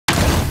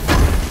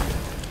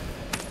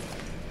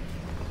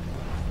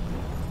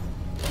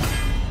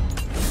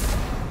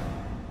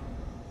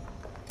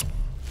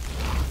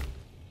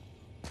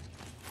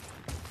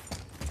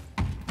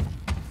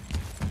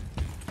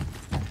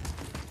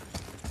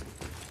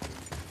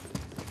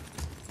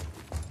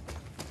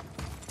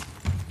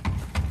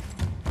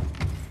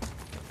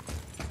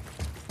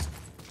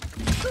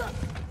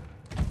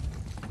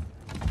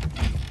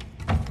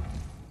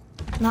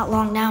Not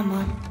long now,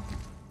 Mom.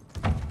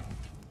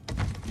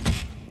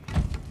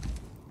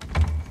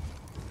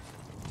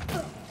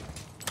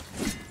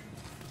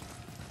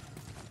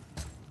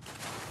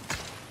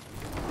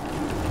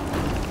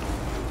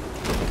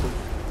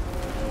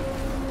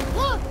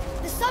 Look!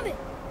 The summit!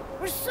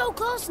 We're so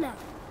close now.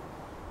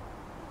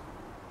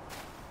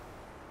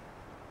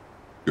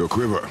 Your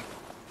quiver.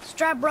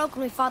 Strap broke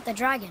when we fought the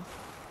dragon.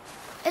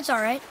 It's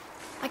alright.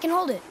 I can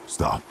hold it.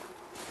 Stop.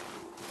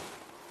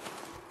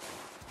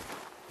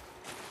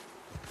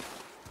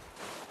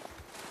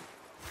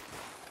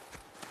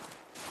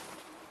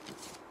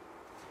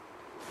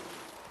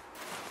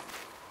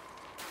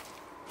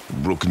 A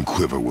broken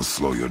quiver will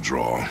slow your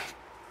draw.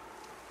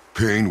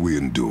 Pain we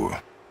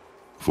endure.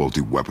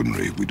 Faulty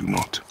weaponry we do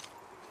not.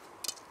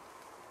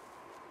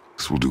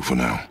 This will do for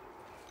now.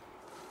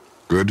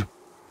 Good?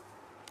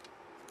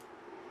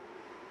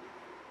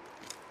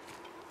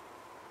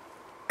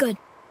 Good.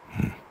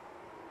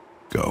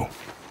 Go.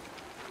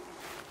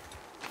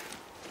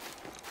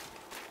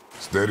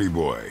 Steady,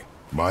 boy.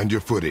 Mind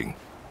your footing.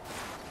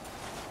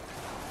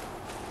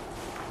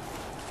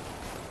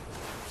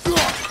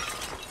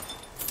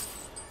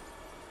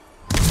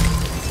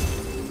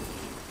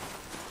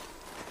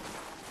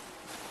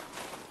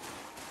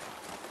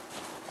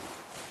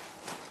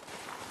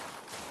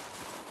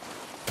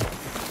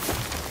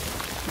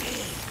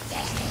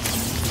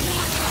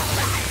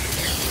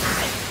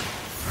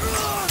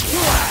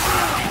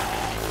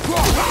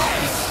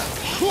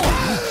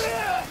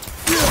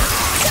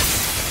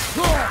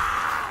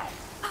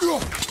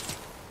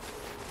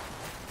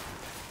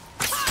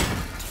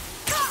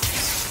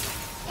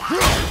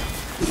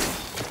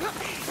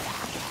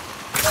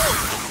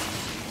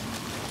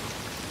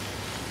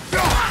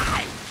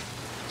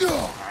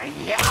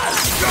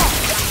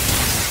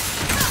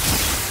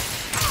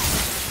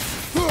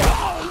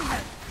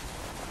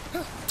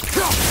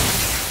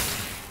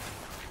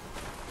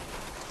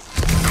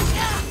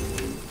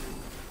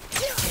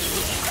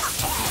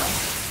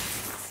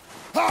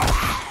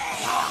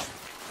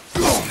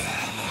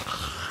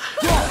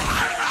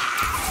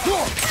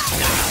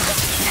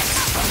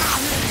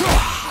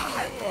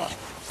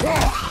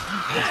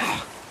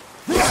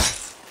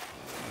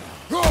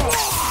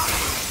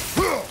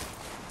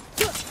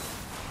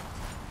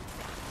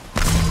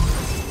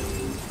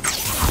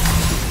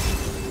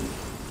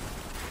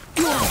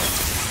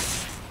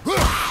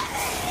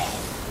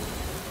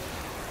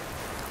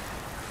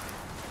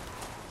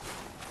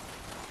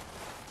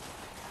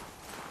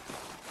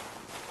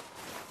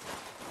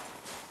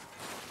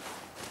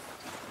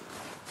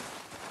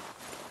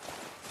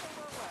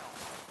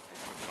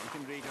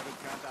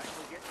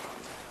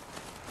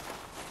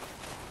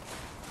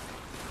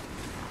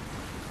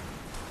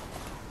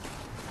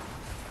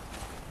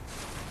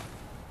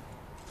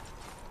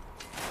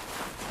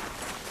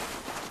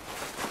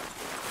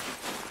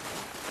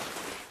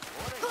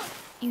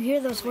 You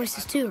hear those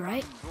voices too,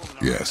 right?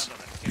 Yes.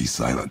 Be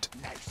silent.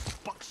 Nice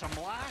buxom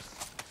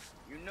lass.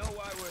 You know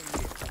why we're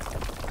here.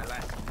 My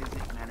last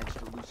visit managed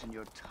to loosen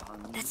your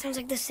tongue. That sounds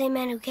like the same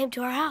man who came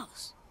to our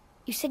house.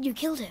 You said you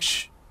killed him.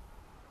 Shh.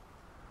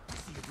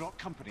 You brought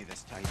company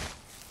this time.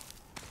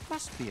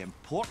 Must be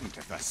important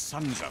if the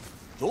sons of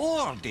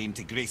Thor deign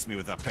to grace me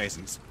with their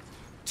presence.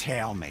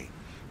 Tell me,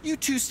 you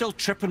two still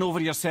tripping over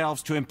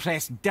yourselves to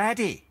impress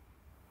Daddy?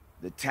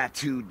 The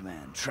tattooed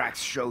man.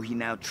 Tracks show he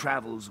now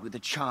travels with a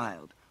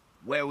child.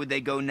 Where would they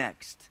go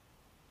next?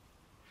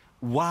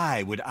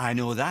 Why would I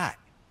know that?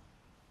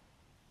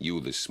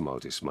 You the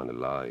smartest man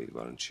alive,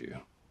 aren't you?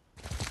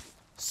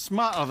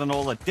 Smarter than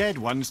all the dead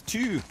ones,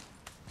 too.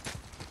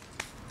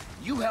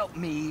 You help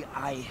me,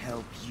 I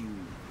help you.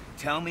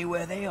 Tell me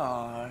where they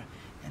are,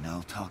 and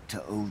I'll talk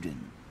to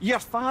Odin. Your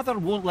father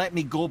won't let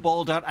me go,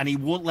 Baldur, and he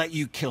won't let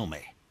you kill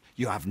me.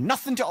 You have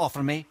nothing to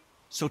offer me,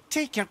 so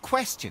take your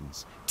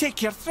questions,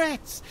 take your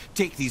threats,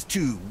 take these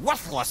two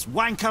worthless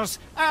wankers,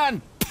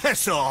 and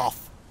piss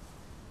off!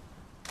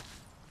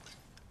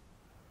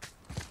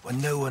 When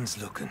no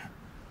one's looking,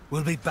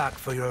 we'll be back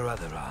for your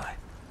other eye.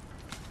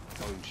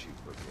 Don't you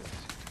forget,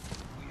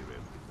 we're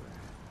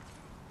everywhere.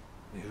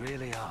 We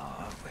really are,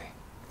 aren't we?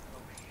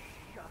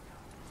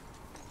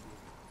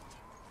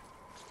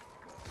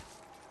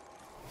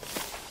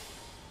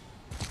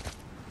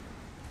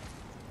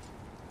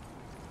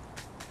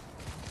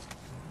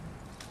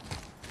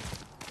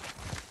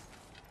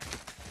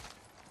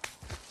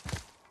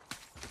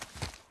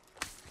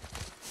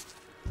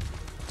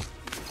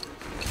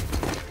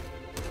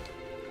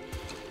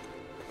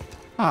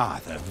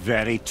 Ah, the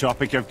very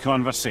topic of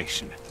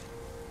conversation.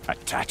 A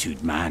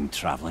tattooed man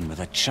traveling with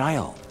a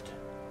child.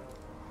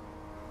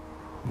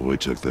 Boy,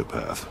 check their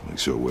path. Make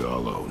sure we're all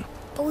alone.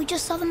 But we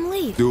just saw them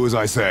leave. Do as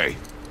I say.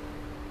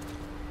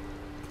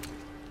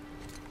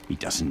 He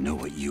doesn't know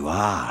what you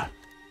are.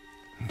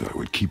 And I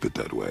would keep it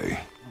that way.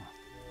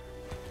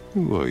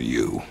 Who are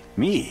you?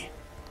 Me?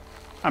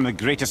 I'm the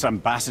greatest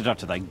ambassador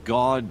to the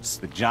gods,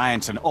 the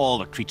giants, and all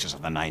the creatures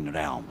of the Nine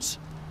Realms.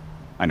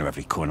 I know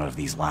every corner of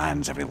these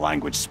lands, every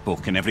language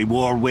spoken, every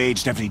war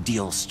waged, every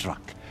deal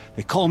struck.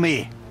 They call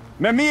me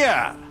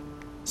Mimir,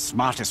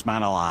 Smartest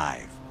man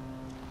alive.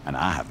 And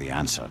I have the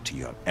answer to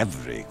your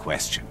every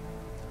question.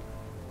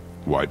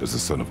 Why does the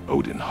son of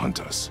Odin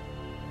hunt us?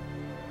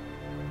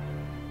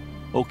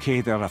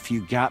 Okay, there are a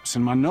few gaps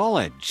in my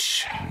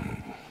knowledge.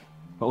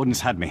 But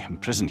Odin's had me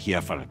imprisoned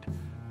here for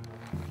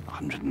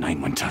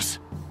 109 winters.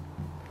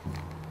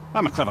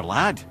 I'm a clever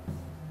lad.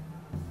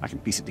 I can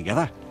piece it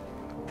together.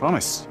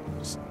 Promise.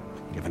 Just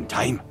given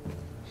time.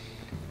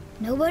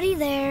 Nobody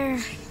there,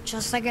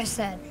 just like I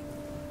said.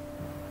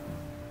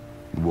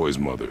 The boy's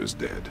mother is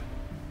dead.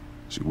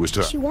 She wished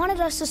her... She wanted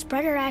us to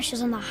spread her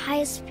ashes on the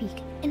highest peak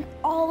in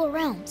all the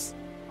realms.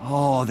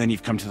 Oh, then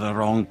you've come to the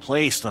wrong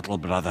place, little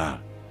brother.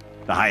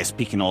 The highest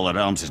peak in all the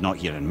realms is not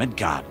here in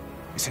Midgard.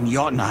 It's in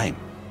Jotunheim,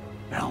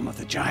 realm of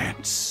the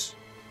giants.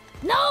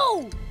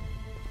 No!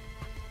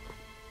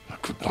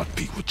 That could not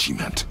be what she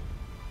meant.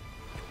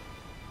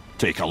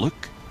 Take a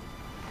look.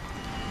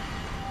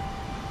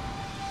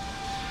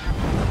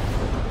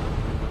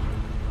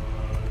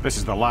 This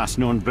is the last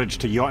known bridge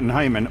to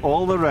Jotunheim in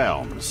all the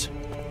realms.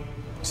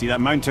 See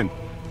that mountain?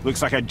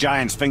 Looks like a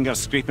giant's fingers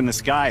scraping the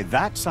sky.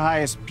 That's the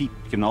highest peak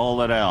in all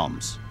the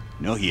realms.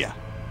 No here.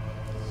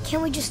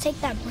 Can't we just take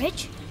that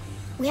bridge?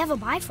 We have a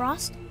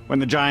Bifrost. When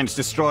the giants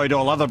destroyed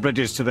all other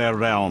bridges to their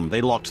realm,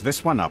 they locked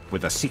this one up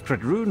with a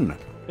secret rune.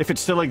 If it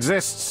still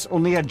exists,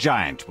 only a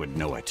giant would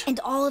know it. And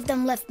all of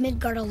them left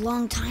Midgard a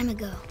long time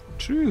ago.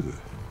 True.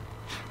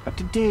 But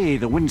today,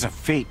 the winds of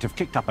fate have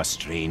kicked up a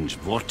strange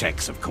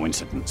vortex of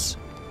coincidence.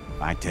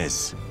 Fact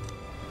is,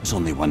 there's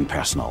only one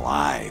person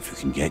alive who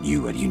can get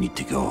you where you need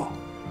to go.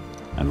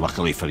 And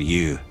luckily for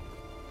you,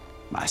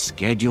 my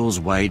schedule's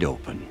wide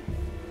open.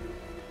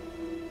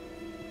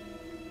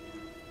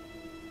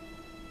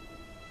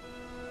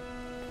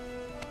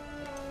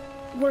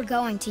 We're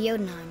going to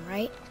Jotunheim,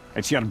 right?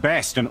 It's your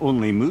best and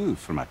only move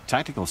from a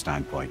tactical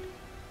standpoint.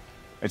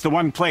 It's the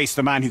one place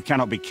the man who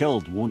cannot be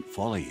killed won't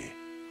follow you.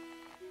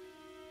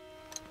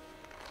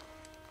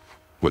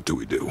 What do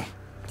we do?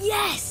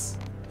 Yes!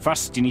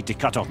 First, you need to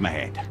cut off my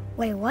head.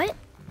 Wait, what?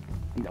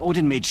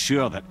 Odin made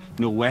sure that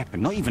no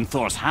weapon, not even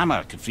Thor's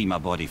hammer, could free my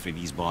body from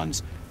these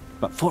bonds.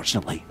 But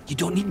fortunately, you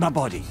don't need my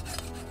body.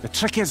 The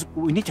trick is,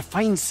 we need to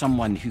find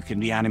someone who can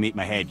reanimate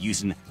my head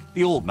using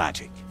the old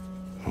magic.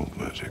 Old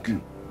magic.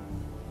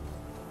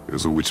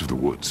 There's a witch of the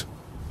woods.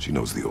 She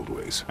knows the old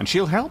ways. And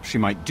she'll help. She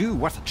might do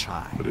worth a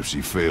try. But if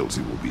she fails,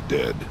 he will be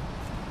dead.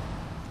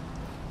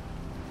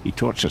 He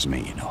tortures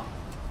me, you know.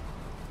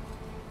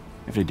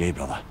 Every day,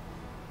 brother.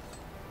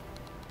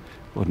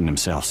 Odin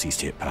himself sees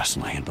to it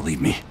personally, and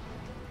believe me,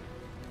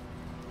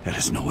 there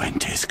is no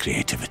end to his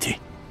creativity.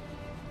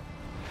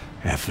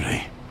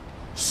 Every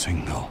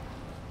single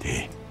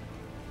day.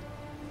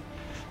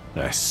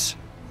 This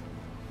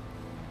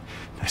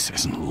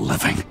isn't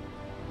living.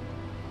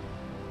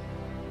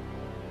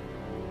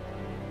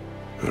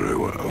 Very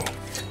well.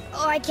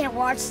 Oh, I can't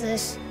watch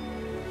this.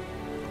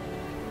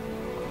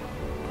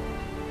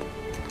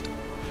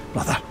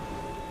 Brother,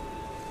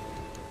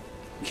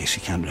 in case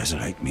you can't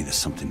resurrect me, there's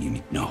something you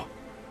need to know.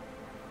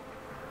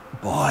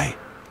 Boy,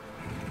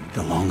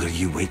 the longer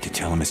you wait to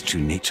tell him his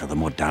true nature, the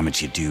more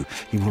damage you do.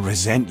 He will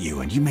resent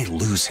you, and you may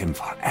lose him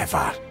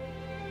forever.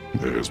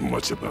 There is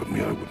much about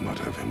me I would not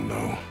have him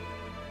know.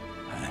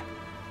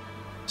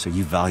 So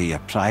you value your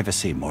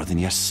privacy more than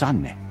your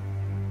son, eh?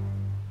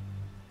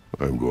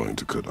 I'm going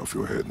to cut off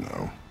your head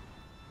now.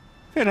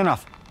 Fair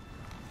enough.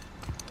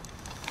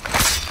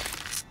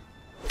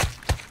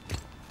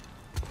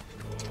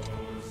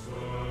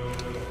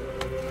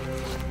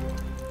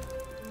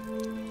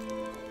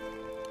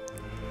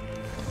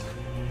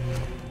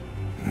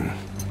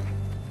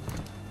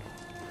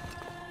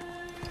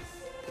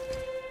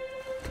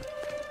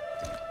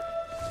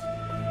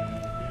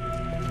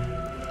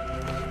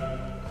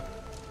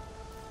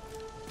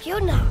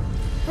 Yona!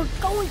 We're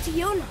going to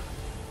Yona!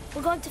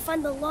 We're going to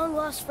find the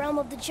long-lost realm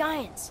of the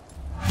giants.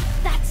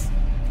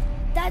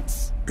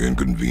 That's...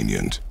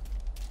 Inconvenient.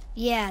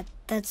 Yeah,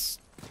 that's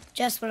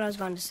just what I was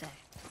going to say.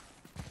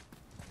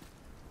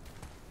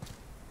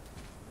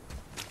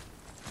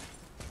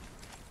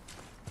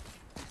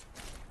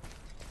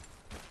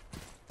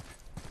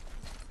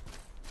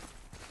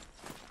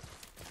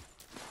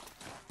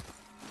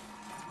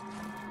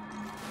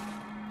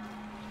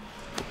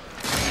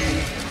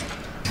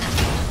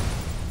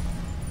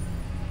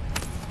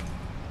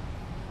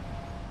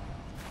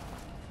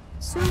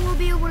 Soon we'll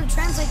be able to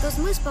translate those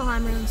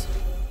Muspelheim runes.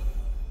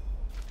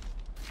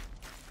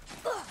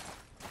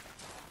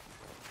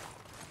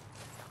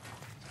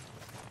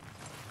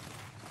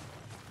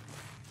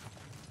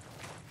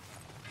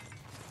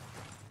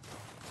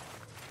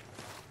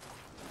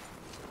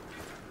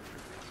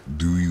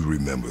 Do you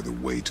remember the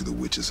way to the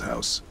witch's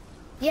house?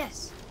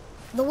 Yes.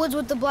 The woods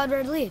with the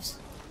blood-red leaves.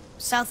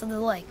 South of the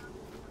lake.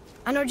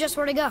 I know just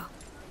where to go.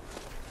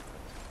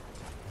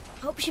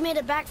 Hope she made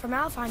it back from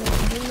Alfheim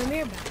and bring the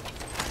mirror back.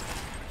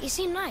 He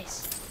seemed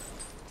nice.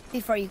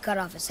 Before you cut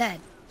off his head.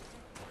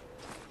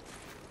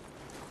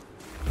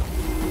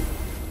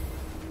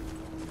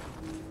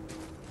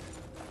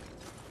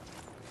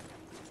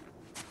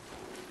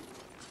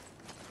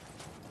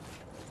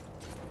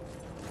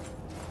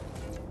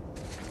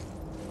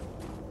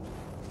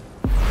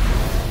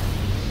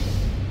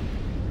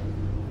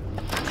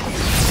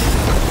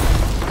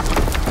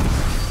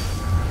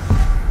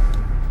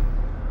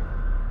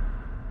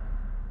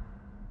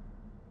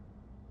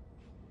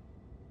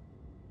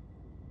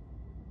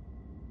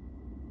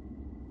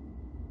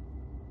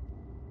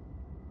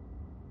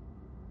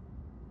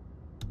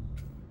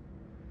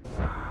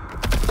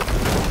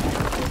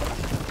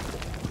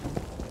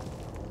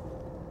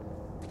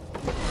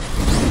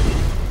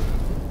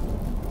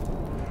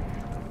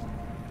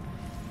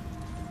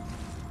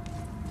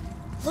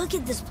 Look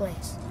at this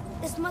place.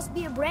 This must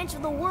be a branch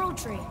of the World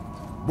Tree.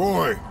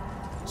 Boy,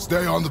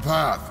 stay on the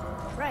path.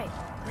 Right,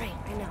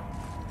 I know.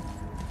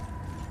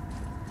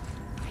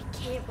 I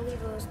can't believe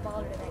it was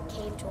Baldur that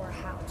came to our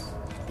house.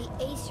 The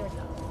Aesir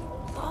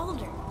god.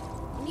 Baldur.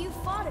 And you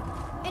fought him.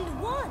 And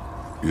won!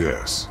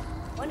 Yes.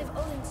 One of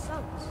Odin's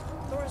sons.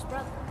 Thor's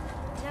brother.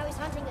 And now he's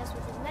hunting us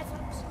with his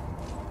nephews.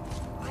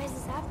 Why is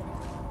this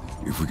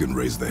happening? If we can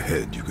raise the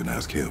head, you can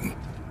ask him.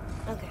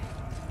 Okay.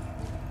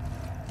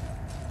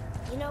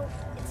 You know,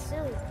 it's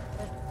silly,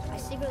 but I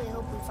secretly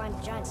hope we find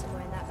a giant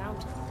somewhere in that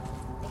mountain.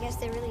 I guess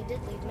they really did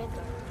leave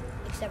Midgard,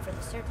 except for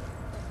the serpent.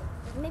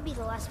 Maybe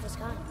the last of his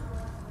kind.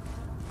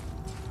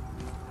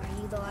 Are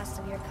you the last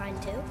of your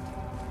kind too?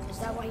 Is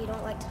that why you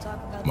don't like to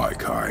talk about My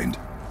kind?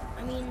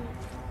 I mean,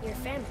 your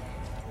family.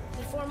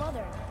 Before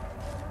Mother.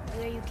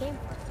 Where you came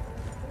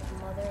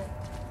from. Mother,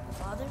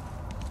 father?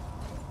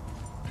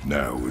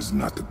 Now is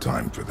not the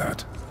time for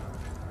that.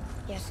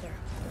 Yes, sir.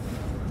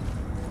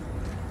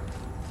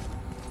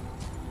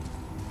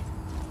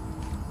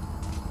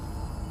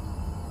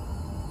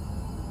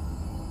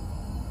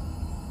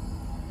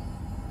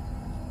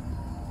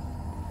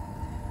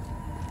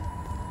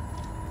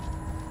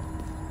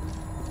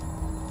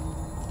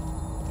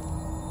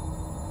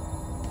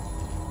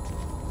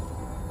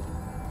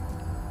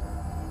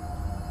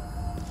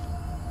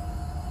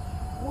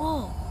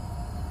 Whoa.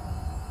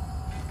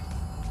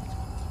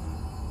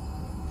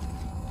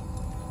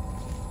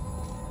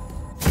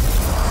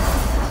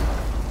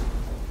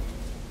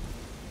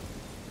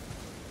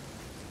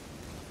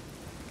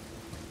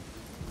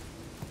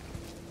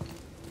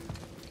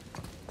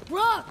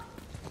 Rock!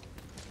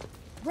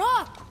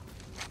 Rock!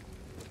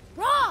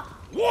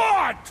 Rock!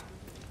 What?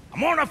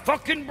 I'm on a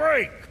fucking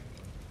break.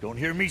 Don't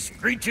hear me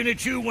screeching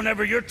at you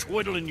whenever you're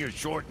twiddling your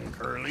short and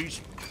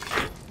curlies.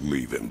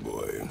 Leave him,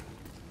 boy.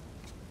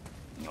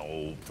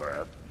 No,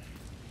 Pep.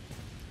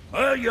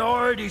 Well, you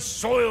already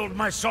soiled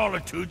my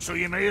solitude, so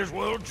you may as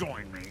well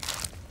join me.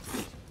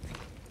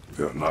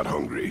 You're not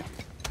hungry.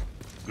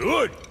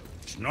 Good.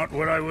 It's not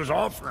what I was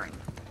offering.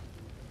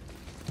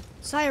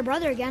 Saw your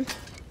brother again.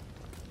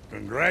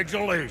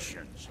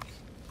 Congratulations.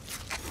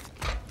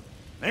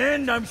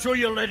 And I'm sure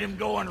you'll let him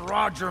go and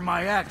roger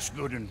my axe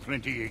good and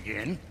plenty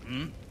again,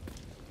 hmm?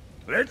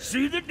 Let's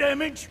see the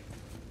damage.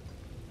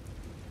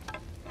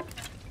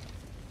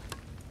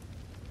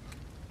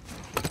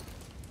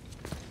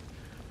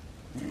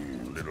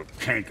 Little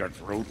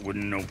canker-throat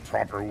wouldn't know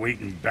proper weight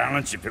and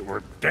balance if it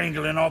were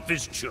dangling off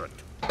his chut.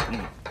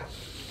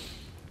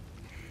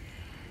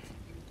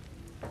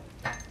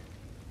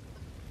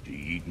 You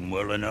eating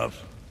well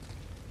enough?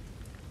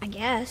 I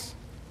guess.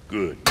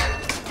 Good.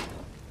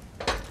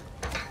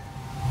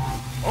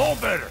 All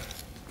better.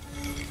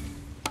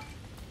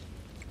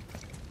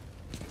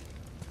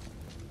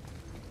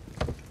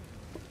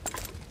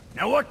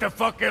 Now what the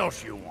fuck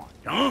else you want,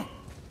 huh?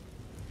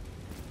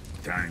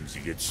 Times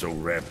he gets so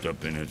wrapped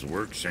up in his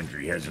work,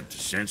 Sentry hasn't the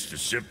sense to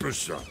sip or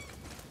sup.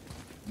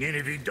 And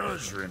if he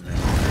does remember...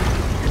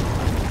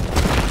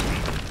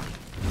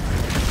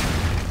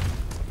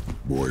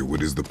 Boy,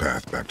 what is the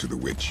path back to the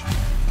witch?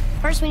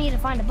 First we need to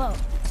find a boat.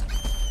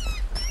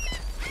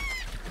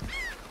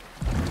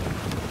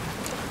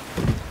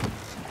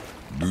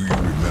 Do you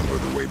remember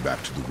the way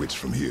back to the witch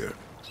from here?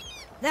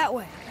 That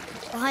way.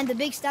 Behind the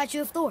big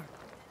statue of Thor.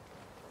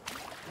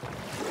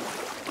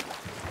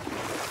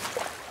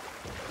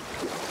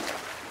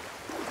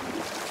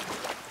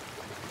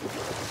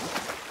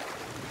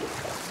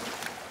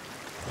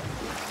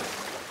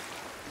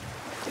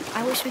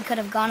 I wish we could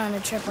have gone on a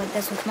trip like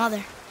this with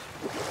Mother.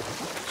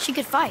 She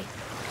could fight,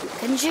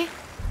 couldn't she?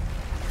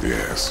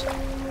 Yes,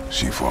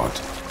 she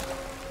fought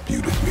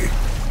beautifully.